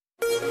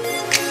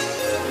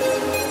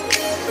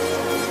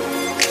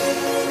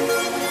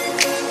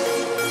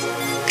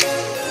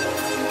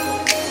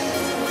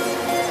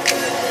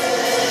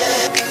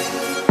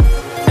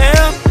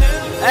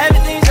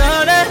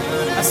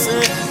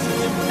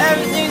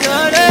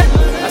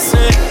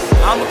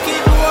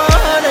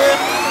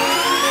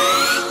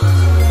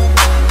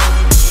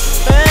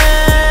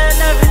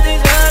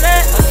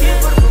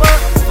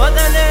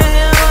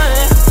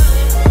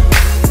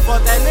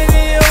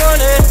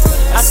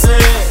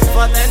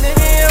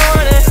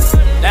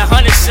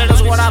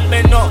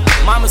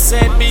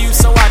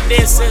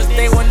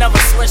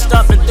switched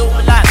up and threw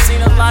a lot.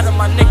 Seen a lot of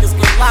my niggas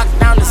get locked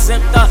down and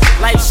zipped up.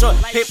 Life short,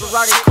 paper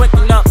already quick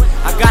enough.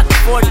 I got the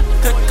 40,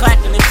 click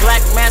clacking and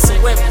black mass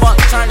and whip buck,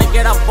 trying to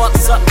get our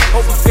bucks up.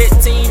 Over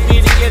 15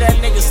 be to get that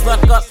nigga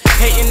stuck up.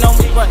 Hating on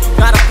me, but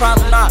got a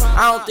problem, nah.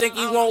 I don't think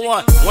he want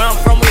one. Where I'm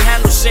from, we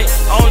handle shit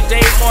on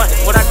day one.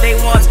 What our day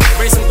ones,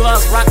 bring some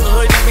gloves, rock the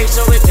hood, and make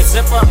sure it can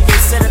zip up,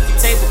 get set at the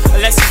table.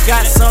 Unless you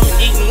got something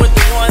eating with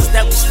the ones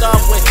that we start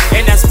with.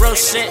 And that's real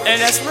shit,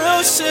 and that's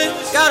real shit.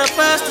 Gotta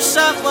pass the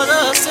shot for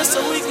the assist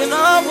so we can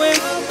all win.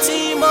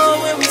 Team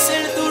on when we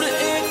send it through the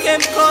end.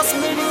 Can't cost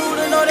me who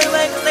to know they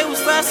late, cause they was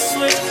fast to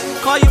switch.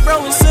 Call your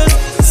bro and sis,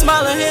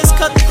 smile at his,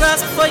 cut the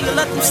grass before you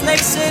let them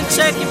snakes in.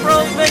 Check your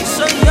bro, make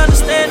sure you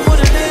understand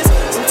what it is.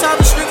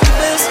 Sometimes it's strictly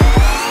this,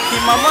 keep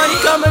my money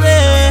coming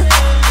in.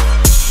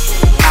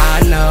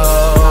 I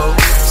know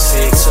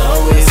 6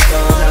 always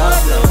gonna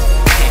blow,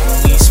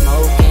 and we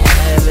smoking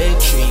hella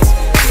trees.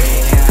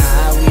 Getting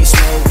high, we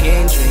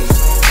smoking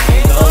dreams.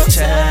 And go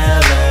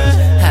tell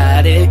her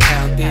how to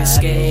count this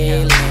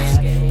scaling.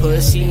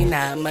 Pussy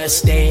not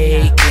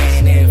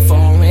mistaken, and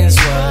foreign's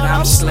what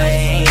I'm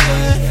slaying.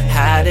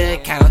 How to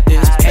count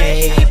this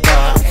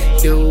paper,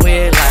 do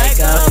it like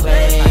a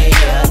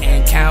player.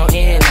 And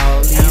counting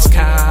all these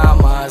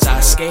commas,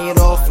 I skate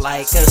off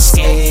like a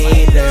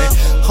skater.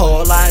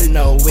 All I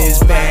know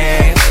is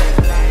bands,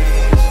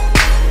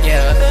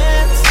 yeah.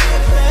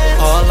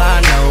 All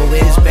I know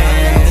is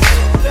bands,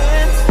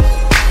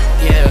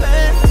 yeah.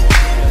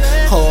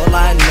 All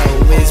I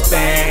know is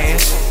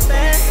bands,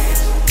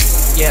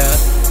 yeah.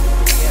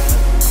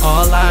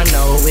 All I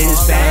know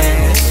is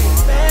bands,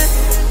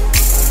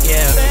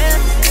 yeah.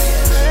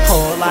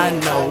 All I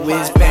know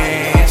is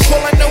bands.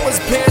 All I know is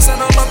bands, and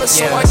I love it,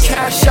 so I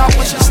cash out.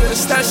 When she said the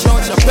stash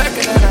on your back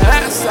and her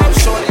ass out.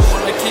 Shorty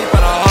wanna keep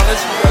it all,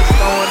 she was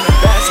throwing the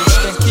back so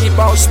she can keep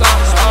on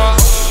starting hard.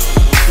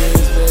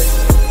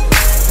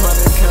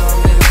 Wanna come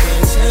in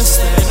bitch and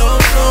stay. No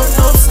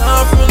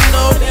time for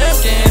no damn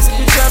games. If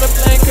you try to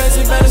play cause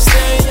you better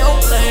stay in your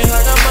lane.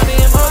 I got money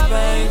in my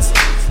veins,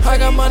 I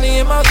got money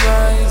in my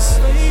veins.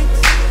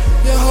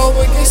 Your hoe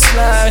would get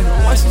slide.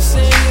 Why she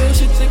see you,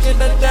 she thinking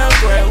that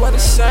downgrade. What a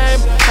shame,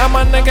 how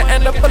my nigga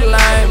end up a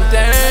lame.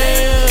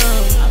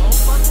 Damn,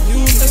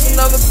 you just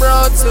another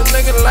bro to a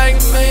nigga like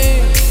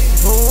me.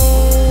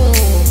 Ooh,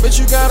 bitch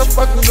you gotta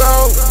fucking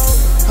go.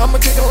 I'ma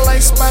kick it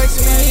like Spike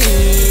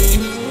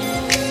Lee.